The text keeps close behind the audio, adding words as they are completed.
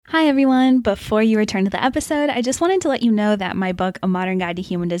Hi everyone, before you return to the episode, I just wanted to let you know that my book, A Modern Guide to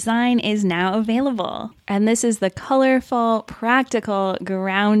Human Design, is now available. And this is the colorful, practical,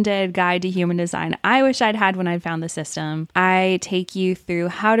 grounded guide to human design I wish I'd had when I found the system. I take you through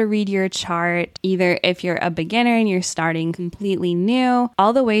how to read your chart, either if you're a beginner and you're starting completely new,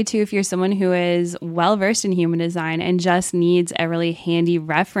 all the way to if you're someone who is well-versed in human design and just needs a really handy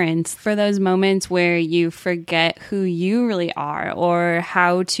reference for those moments where you forget who you really are or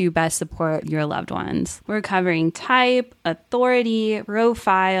how to best support your loved ones. We're covering type, authority,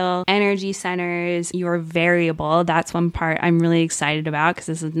 profile, energy centers, your variable. That's one part I'm really excited about because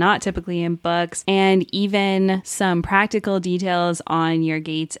this is not typically in books, and even some practical details on your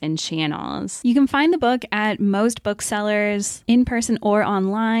gates and channels. You can find the book at most booksellers, in person or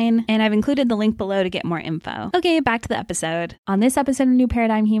online, and I've included the link below to get more info. Okay, back to the episode. On this episode of New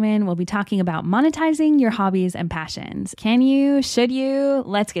Paradigm Human, we'll be talking about monetizing your hobbies and passions. Can you? Should you?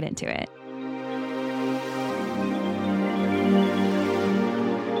 Let's get into it.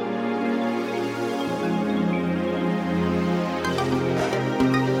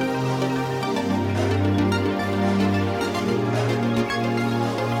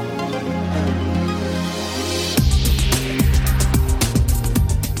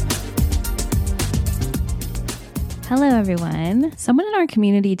 Hello, everyone. Someone in our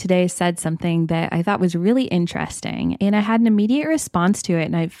community today said something that I thought was really interesting, and I had an immediate response to it,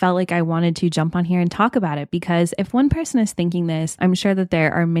 and I felt like I wanted to jump on here and talk about it because if one person is thinking this, I'm sure that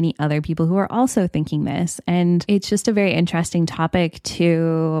there are many other people who are also thinking this, and it's just a very interesting topic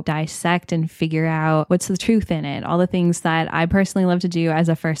to dissect and figure out what's the truth in it, all the things that I personally love to do as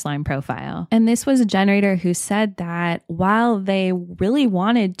a first-line profile. And this was a generator who said that while they really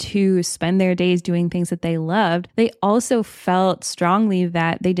wanted to spend their days doing things that they loved, they also felt strongly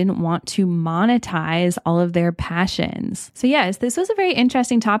that they didn't want to monetize all of their passions. So yes, this was a very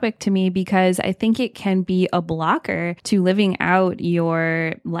interesting topic to me because I think it can be a blocker to living out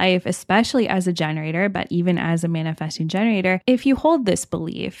your life, especially as a generator, but even as a manifesting generator, if you hold this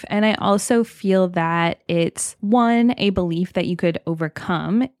belief. And I also feel that it's a belief that you could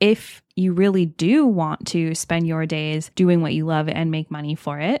overcome if you really do want to spend your days doing what you love and make money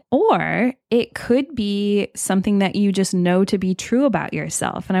for it. Or it could be something that you just know to be true about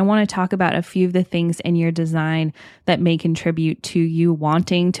yourself. And I want to talk about a few of the things in your design that may contribute to you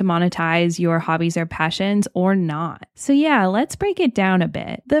wanting to monetize your hobbies or passions or not. So yeah, let's break it down a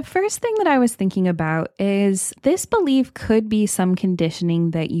bit. The first thing that I was thinking about is this belief could be some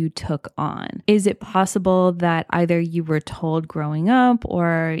conditioning that you took on. Is it possible that either you were told growing up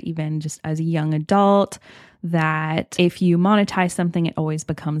or even just as a young adult that if you monetize something, it always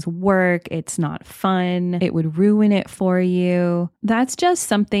becomes work, it's not fun, it would ruin it for you? That's just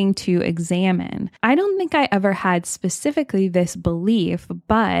something to examine. I don't think I ever had specifically this belief,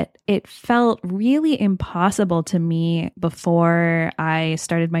 but it felt really impossible to me before I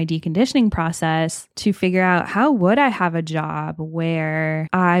started my deconditioning process to figure out how would I have a job where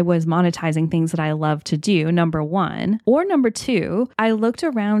I was monetizing things that I love to do, number one. Or number two, I looked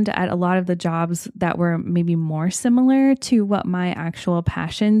around at a lot of the jobs that were maybe more similar to what my actual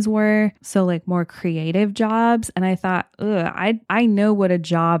passions were. So like more creative jobs. And I thought, I know what a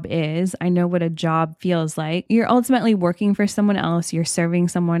job is. I know what a job feels like. You're ultimately working for someone else. You're serving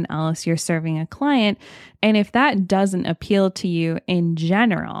someone else. You're serving a client. And if that doesn't appeal to you in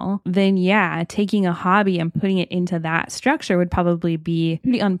general, then yeah, taking a hobby and putting it into that structure would probably be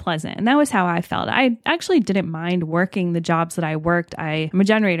pretty unpleasant. And that was how I felt. I actually didn't mind working the jobs that I worked. I'm a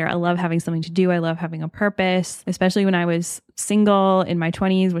generator. I love having something to do. I love having a purpose, especially when I was single in my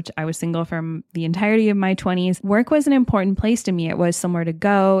 20s, which I was single from the entirety of my 20s. Work was an important place to me. It was somewhere to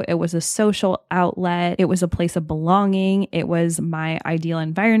go. It was a social outlet. It was a place of belonging. It was my ideal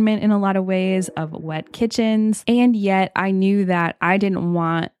environment in a lot of ways of wet kitchens. And yet I knew that I didn't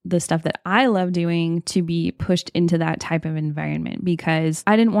want the stuff that I love doing to be pushed into that type of environment because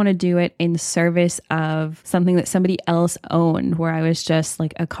I didn't want to do it in service of something that somebody else owned where I was just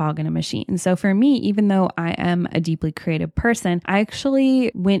like a cog in a machine. So for me, even though I am a deeply creative person, I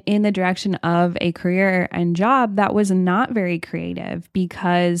actually went in the direction of a career and job that was not very creative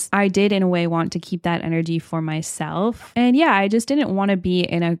because I did in a way want to keep that energy for myself. And yeah, I just didn't want to be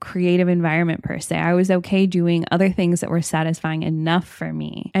in a creative environment per se. I was okay doing other things that were satisfying enough for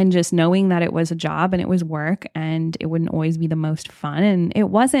me. And just knowing that it was a job and it was work and it wouldn't always be the most fun. And it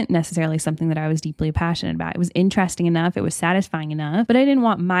wasn't necessarily something that I was deeply passionate about. It was interesting enough. It was satisfying enough, but I didn't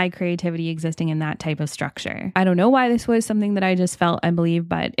want my creativity existing in that type of structure. I don't know why this was something that I just felt and believed,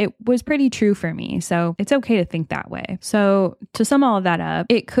 but it was pretty true for me. So it's okay to think that way. So to sum all of that up,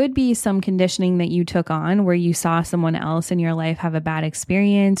 it could be some conditioning that you took on where you saw someone else in your life have a bad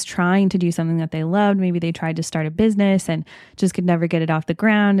experience trying to do something that they loved. Maybe they tried to start a business and just could never get it off the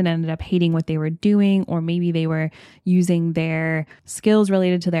ground and ended up hating what they were doing. Or maybe they were using their skills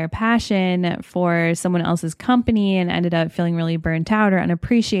related to their passion for someone else's company and ended up feeling really burnt out or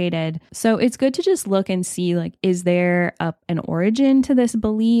unappreciated. So it's good to just look and see, like, is there an origin to this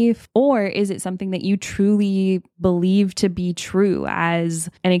belief, or is it something that you truly believe to be true as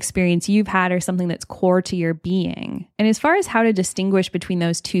an experience you've had or something that's core to your being? And as far as how to distinguish between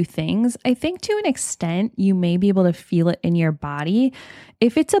those two things, I think to an extent you may be able to feel it in your body.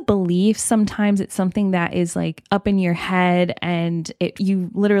 If it's a belief, sometimes it's something that is like up in your head and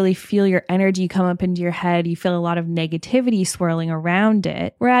you literally feel your energy come up into your head. You feel a lot of negativity swirling around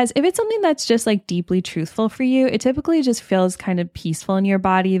it. Whereas if it's something that's just like deeply truthful for you, it typically just feels kind of peaceful in your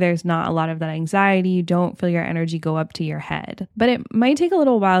body. There's not a lot of that anxiety. You don't feel your energy go up to your head. But it might take a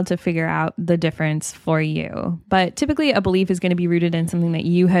little while to figure out the difference for you. But typically a belief is going to be rooted in something that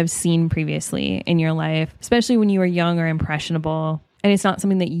you have seen previously in your life, especially when you were young or impressionable. And it's not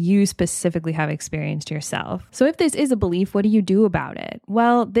something that you specifically have experienced yourself. So if this is a belief, what do you do about it?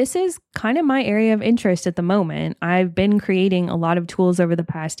 Well, this is kind of my area of interest at the moment. I've been creating a lot of tools over the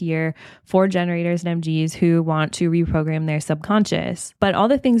past year for generators and MGs who want to reprogram their subconscious. But all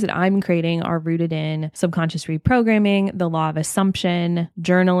the things that I'm creating are rooted in subconscious reprogramming, the law of assumption,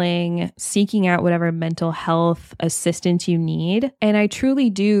 journaling, seeking out whatever mental health assistance you need. And I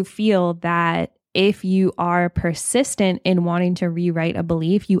truly do feel that if you are persistent in wanting to rewrite a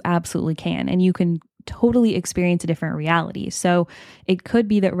belief, you absolutely can. And you can totally experience a different reality. So it could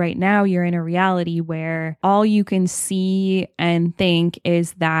be that right now you're in a reality where all you can see and think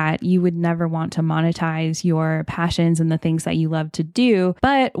is that you would never want to monetize your passions and the things that you love to do.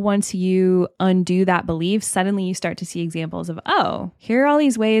 But once you undo that belief, suddenly you start to see examples of, oh, here are all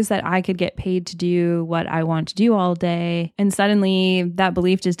these ways that I could get paid to do what I want to do all day. And suddenly that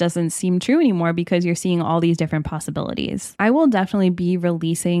belief just doesn't seem true anymore because you're seeing all these different possibilities. I will definitely be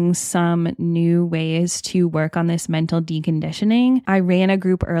releasing some new ways to work on this mental deconditioning. I ran a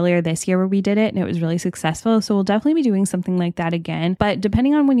group earlier this year where we did it and it was really successful. So we'll definitely be doing something like that again. But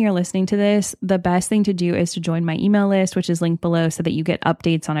depending on when you're listening to this, the best thing to do is to join my email list, which is linked below so that you get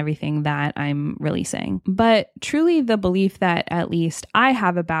updates on everything that I'm releasing. But truly the belief that at least I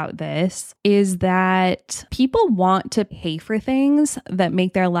have about this is that people want to pay for things that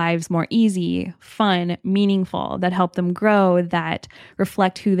make their lives more easy, fun, meaningful, that help them grow, that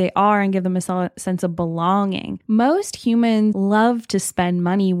reflect who they are and give them a sense of belonging. Most humans love to spend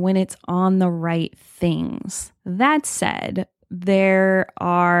money when it's on the right things. That said, there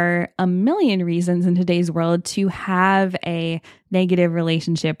are a million reasons in today's world to have a negative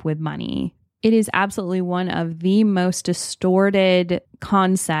relationship with money. It is absolutely one of the most distorted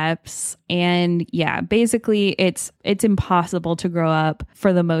concepts. And yeah, basically it's impossible to grow up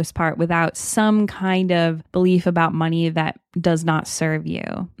for the most part without some kind of belief about money that does not serve you.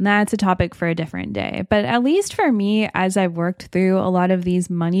 And that's a topic for a different day. But at least for me, as I've worked through a lot of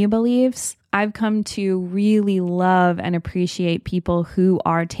these money beliefs, I've come to really love and appreciate people who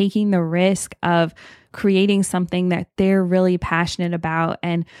are taking the risk of creating something that they're really passionate about.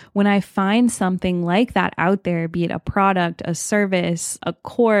 And when I find something like that out there, be it a product, a service, a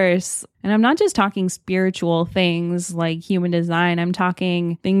course, and I'm not just talking spiritual things like human design, I'm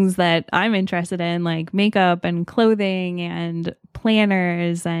talking things that I'm interested in, like makeup and clothing and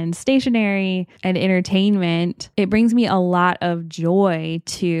planners and stationery and entertainment. It brings me a lot of joy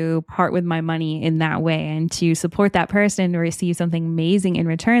to part with my money in that way and to support that person to receive something amazing in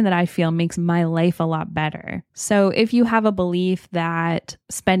return that I feel makes my life a lot better. So if you have a belief that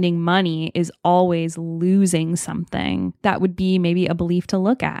spending money is always losing something, that would be maybe a belief to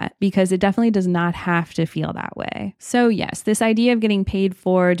look at, because it definitely does not have to feel that way. So yes, this idea of getting paid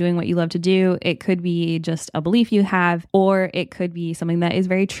for doing what you love to do, it could be just a belief you have, or it could be something that is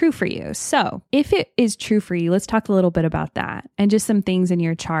very true for you. So if it is true for you, let's talk a little bit about that and just some things in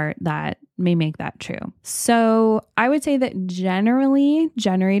your chart that may make that true. So I would say that generally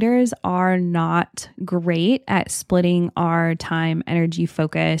generators are not great at splitting our time, energy,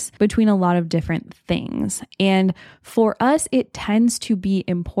 focus between a lot of different things. And for us, it tends to be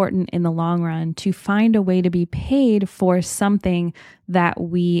important in the long run to find a way to be paid for something that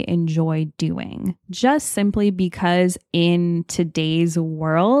we enjoy doing, just simply because in today's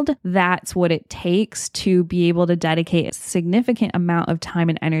world, that's what it takes to be able to dedicate a significant amount of time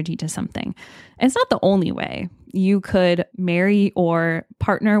and energy to something. And it's not the only way. You could marry or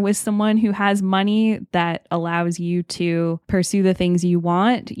partner with someone who has money that allows you to pursue the things you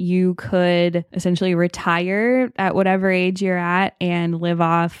want. You could essentially retire at whatever age you're at and live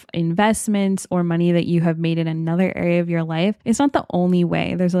off investments or money that you have made in another area of your life. It's not the only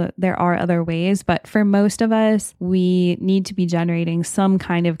way. There are other ways, but for most of us, we need to be generating some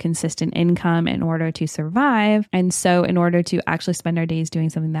kind of consistent income in order to survive. And so in order to actually spend our days doing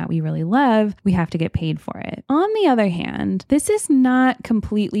something that we really love, we have to get paid for it. On the other hand, this is not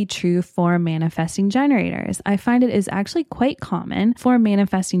completely true for manifesting generators. I find it is actually quite common for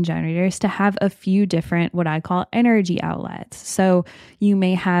manifesting generators to have a few different, what I call energy outlets. So you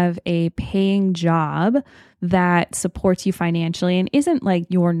may have a paying job that supports you financially and isn't like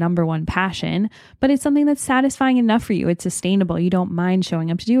your number one passion, but it's something that's satisfying enough for you. It's sustainable. You don't mind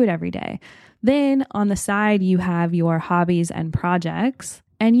showing up to do it every day. Then on the side, you have your hobbies and projects,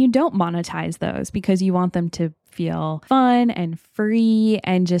 and you don't monetize those because you want them to feel fun and free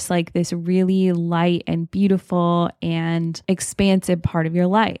and just like this really light and beautiful and expansive part of your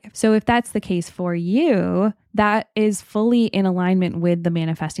life. So if that's the case for you, that is fully in alignment with the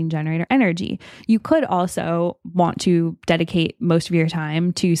manifesting generator energy. You could also want to dedicate most of your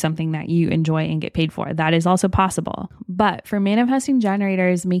time to something that you enjoy and get paid for. That is also possible. But for manifesting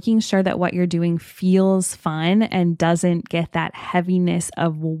generators, making sure that what you're doing feels fun and doesn't get that heaviness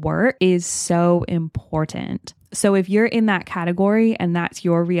of work is so important. So if you're in that category and that's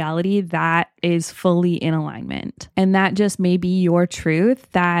your reality, that is fully in alignment. And that just may be your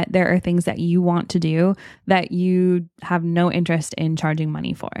truth, that there are things that you want to do that you have no interest in charging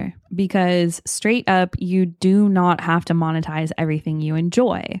money for. Because straight up, you do not have to monetize everything you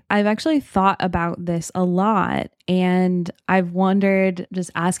enjoy. I've actually thought about this a lot, and I've wondered,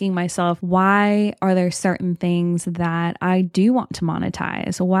 just asking myself, why are there certain things that I do want to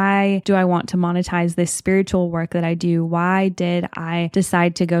monetize? Why do I want to monetize this spiritual work that I do? Why did I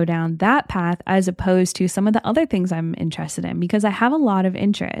decide to go down that path as opposed to some of the other things I'm interested in? Because I have a lot of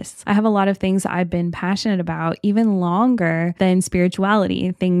interests. I have a lot of things I've been passionate about even longer than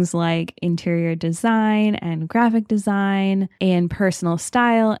spirituality. Things like interior design and graphic design and personal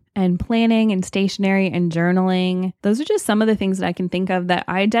style and planning and stationery and journaling. Those are just some of the things that I can think of that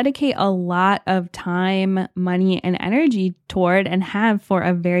I dedicate a lot of time, money, and energy toward and have for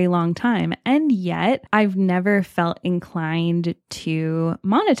a very long time. And yet I've never felt inclined to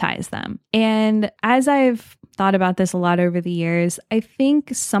monetize them. And as I've thought about this a lot over the years, I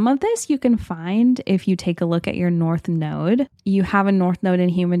think some of this you can find if you take a look at your North Node. You have a North Node in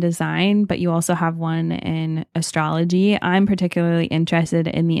human design, but you also have one in astrology. I'm particularly interested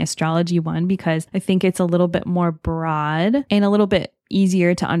in the astrology one because I think it's a little bit more broad and a little bit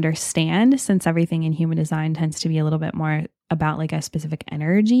easier to understand, since everything in human design tends to be a little bit more about like a specific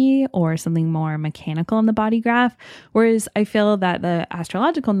energy or something more mechanical in the body graph. Whereas I feel that the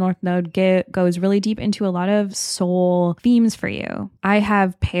astrological North Node goes really deep into a lot of soul themes for you. I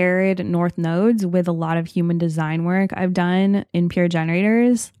have paired North Nodes with a lot of human design work I've done in Pure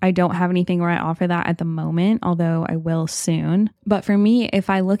Generators. I don't have anything where I offer that at the moment, although I will soon. But for me, if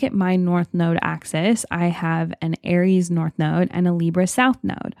I look at my North Node axis, I have an Aries North Node and a Libra South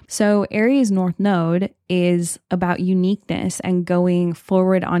Node. So Aries North Node is about uniqueness and going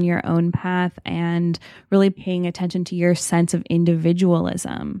forward on your own path and really paying attention to your sense of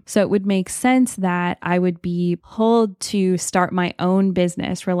individualism. So it would make sense that I would be pulled to start my own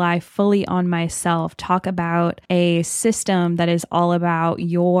business, rely fully on myself, talk about a system that is all about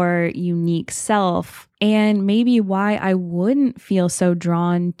your unique self. And maybe why I wouldn't feel so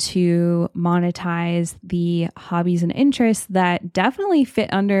drawn to monetize the hobbies and interests that definitely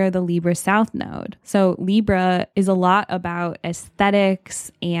fit under the Libra South Node. So Libra is a lot about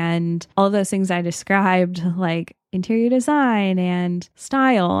aesthetics and all of those things I described, like interior design and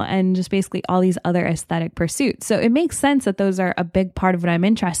style and just basically all these other aesthetic pursuits. So it makes sense that those are a big part of what I'm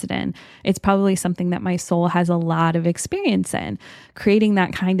interested in. It's probably something that my soul has a lot of experience in, creating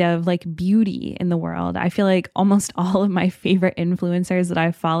that kind of like beauty in the world. I feel like almost all of my favorite influencers that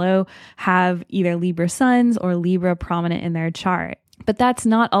I follow have either Libra suns or Libra prominent in their chart. But that's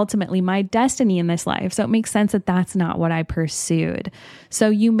not ultimately my destiny in this life. So it makes sense that that's not what I pursued.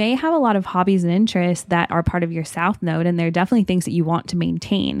 So you may have a lot of hobbies and interests that are part of your South Node, and they're definitely things that you want to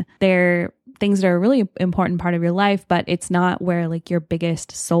maintain. They're things that are a really important part of your life, but it's not where like your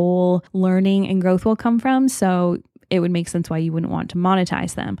biggest soul learning and growth will come from. So it would make sense why you wouldn't want to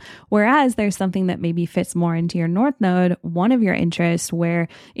monetize them. Whereas there's something that maybe fits more into your North Node, one of your interests, where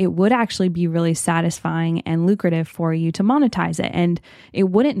it would actually be really satisfying and lucrative for you to monetize it. And it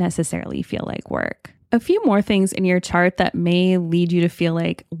wouldn't necessarily feel like work. A few more things in your chart that may lead you to feel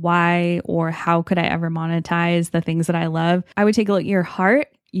like, why or how could I ever monetize the things that I love? I would take a look at your heart.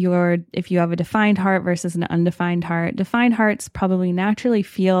 If you have a defined heart versus an undefined heart, defined hearts probably naturally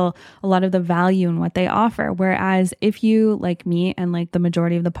feel a lot of the value in what they offer. Whereas if you, like me and like the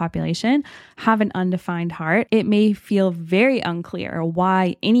majority of the population, have an undefined heart, it may feel very unclear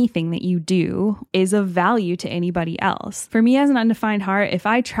why anything that you do is of value to anybody else. For me as an undefined heart, if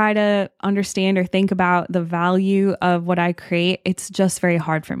I try to understand or think about the value of what I create, it's just very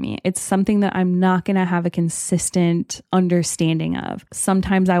hard for me. It's something that I'm not going to have a consistent understanding of.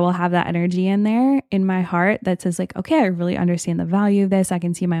 Sometimes I will have that energy in there in my heart that says like, okay, I really understand the value of this. I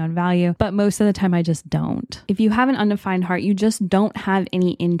can see my own value, but most of the time I just don't. If you have an undefined heart, you just don't have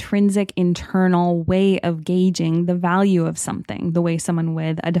any intrinsic internal way of gauging the value of something the way someone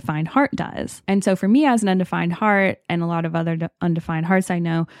with a defined heart does. And so for me as an undefined heart and a lot of other undefined hearts I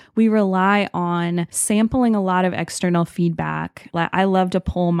know, we rely on sampling a lot of external feedback. I love to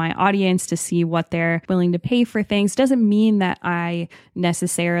poll my audience to see what they're willing to pay for things. Doesn't mean that I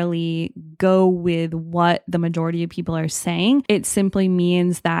necessarily go with what the majority of people are saying. It simply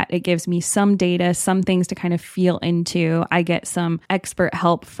means that it gives me some data, some things to kind of feel into. I get some expert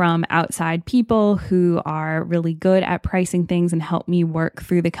help from outside people who are really good at pricing things and help me work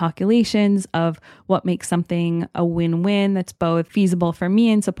through the calculations of what makes something a win-win that's both feasible for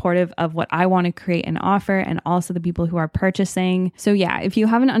me and supportive of what I want to create and offer, and also the people who are purchasing. So yeah, if you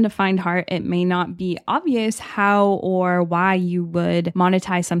have an undefined heart, it may not be obvious how or why you would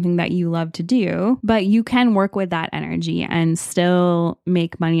monetize something that you love to do, but you can work with that energy and still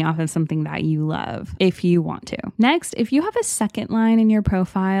make money off of something that you love if you want to. Next, if you have a second line in your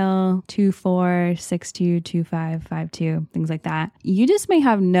profile, 24622552, things like that, you just may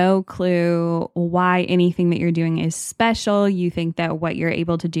have no clue why anything that you're doing is special. You think that what you're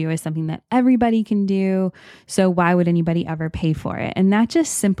able to do is something that everybody can do. So why would anybody ever pay for it? And that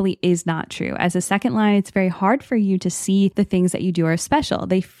just simply is not true. As a second line, it's very hard for you to see the things that you do are special.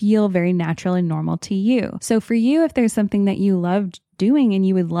 They feel very natural and normal to you. So for you, if there's something that you love doing and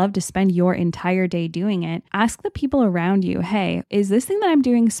you would love to spend your entire day doing it, ask the people around you, hey, is this thing that I'm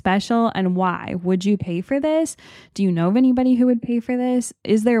doing special and why? Would you pay for this? Do you know of anybody who would pay for this?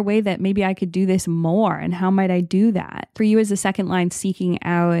 Is there a way that maybe I could do this more, and how might I do that? For you as a second line, seeking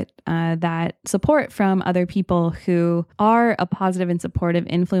out that support from other people who are a positive and supportive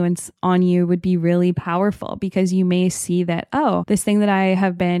influence on you would be really powerful, because you may see that, oh, this thing that I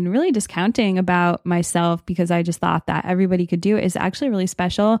have been really discounting about myself because I just thought that everybody could do it is actually really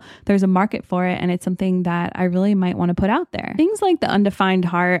special. There's a market for it, and it's something that I really might want to put out there. Things like the undefined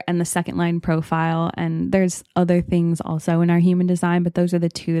heart and the second line profile, and there's other things also in our human design, but those are the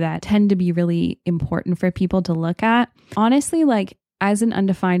two that tend to be really important for people to look at. Honestly, like, as an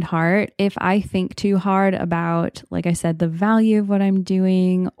undefined heart, if I think too hard about, like I said, the value of what I'm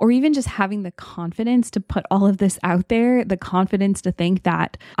doing, or even just having the confidence to put all of this out there, the confidence to think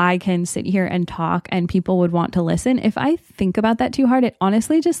that I can sit here and talk and people would want to listen, if I think about that too hard, it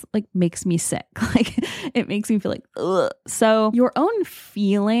honestly just like makes me sick. Like, it makes me feel like, ugh. So your own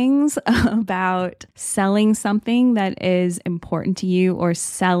feelings about selling something that is important to you, or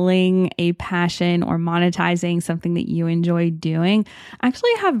selling a passion or monetizing something that you enjoy doing,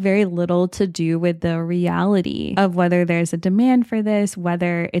 actually have very little to do with the reality of whether there's a demand for this,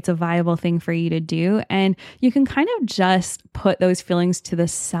 whether it's a viable thing for you to do. And you can kind of just put those feelings to the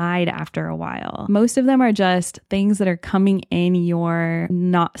side after a while. Most of them are just things that are coming in your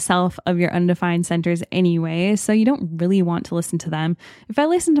not self of your undefined centers anyway. So you don't really want to listen to them. If I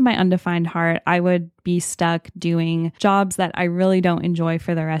listened to my undefined heart, I would be stuck doing jobs that I really don't enjoy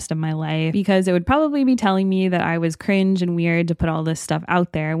for the rest of my life, because it would probably be telling me that I was cringe and weird to put all this stuff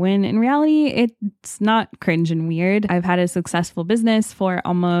out there, when in reality, it's not cringe and weird. I've had a successful business for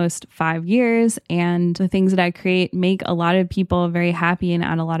almost 5 years, and the things that I create make a lot of people very happy and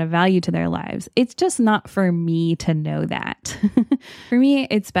add a lot of value to their lives. It's just not for me to know that. For me,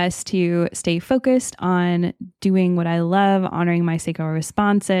 it's best to stay focused on doing what I love, honoring my sacral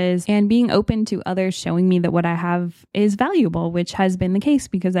responses, and being open to others showing me that what I have is valuable, which has been the case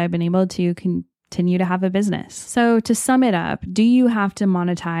because I've been able to continue to have a business. So to sum it up, do you have to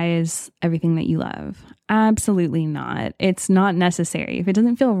monetize everything that you love? Absolutely not. It's not necessary. If it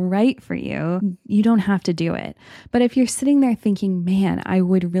doesn't feel right for you, you don't have to do it. But if you're sitting there thinking, man, I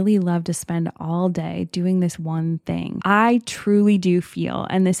would really love to spend all day doing this one thing, I truly do feel,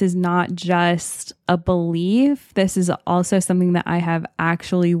 and this is not just a belief, this is also something that I have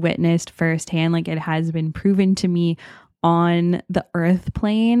actually witnessed firsthand. Like, it has been proven to me on the earth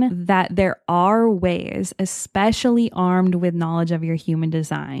plane that there are ways, especially armed with knowledge of your human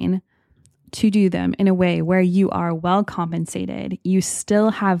design, to do them in a way where you are well compensated, you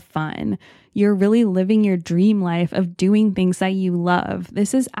still have fun, you're really living your dream life of doing things that you love.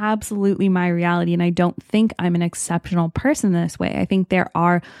 This is absolutely my reality, and I don't think I'm an exceptional person this way. I think there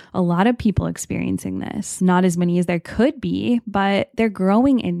are a lot of people experiencing this. Not as many as there could be, but they're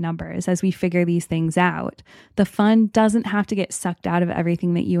growing in numbers as we figure these things out. The fun doesn't have to get sucked out of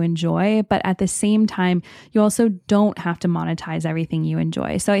everything that you enjoy, but at the same time, you also don't have to monetize everything you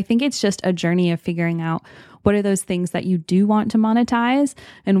enjoy. So I think it's just a journey of figuring out what are those things that you do want to monetize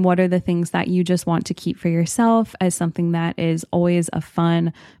and what are the things that you just want to keep for yourself as something that is always a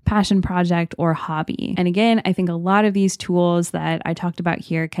fun passion project or hobby. And again, I think a lot of these tools that I talked about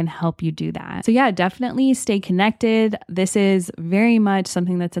here can help you do that. So yeah, definitely stay connected. This is very much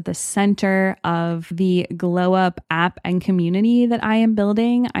something that's at the center of the Glow Up app and community that I am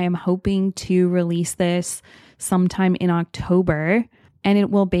building. I am hoping to release this sometime in October. And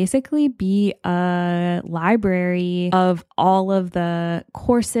it will basically be a library of all of the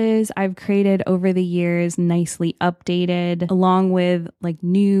courses I've created over the years, nicely updated, along with like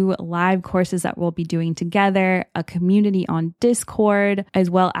new live courses that we'll be doing together, a community on Discord, as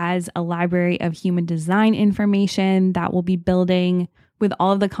well as a library of human design information that we'll be building, with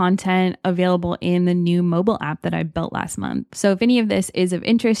all of the content available in the new mobile app that I built last month. So if any of this is of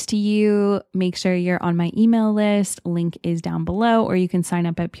interest to you, make sure you're on my email list. Link is down below, or you can sign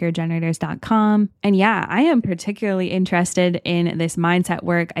up at puregenerators.com. And yeah, I am particularly interested in this mindset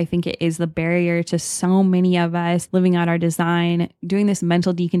work. I think it is the barrier to so many of us living out our design. Doing this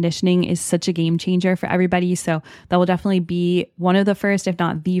mental deconditioning is such a game changer for everybody. So that will definitely be one of the first, if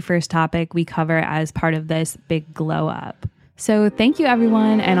not the first topic we cover as part of this big glow up. So thank you,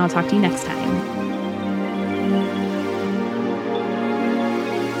 everyone, and I'll talk to you next time.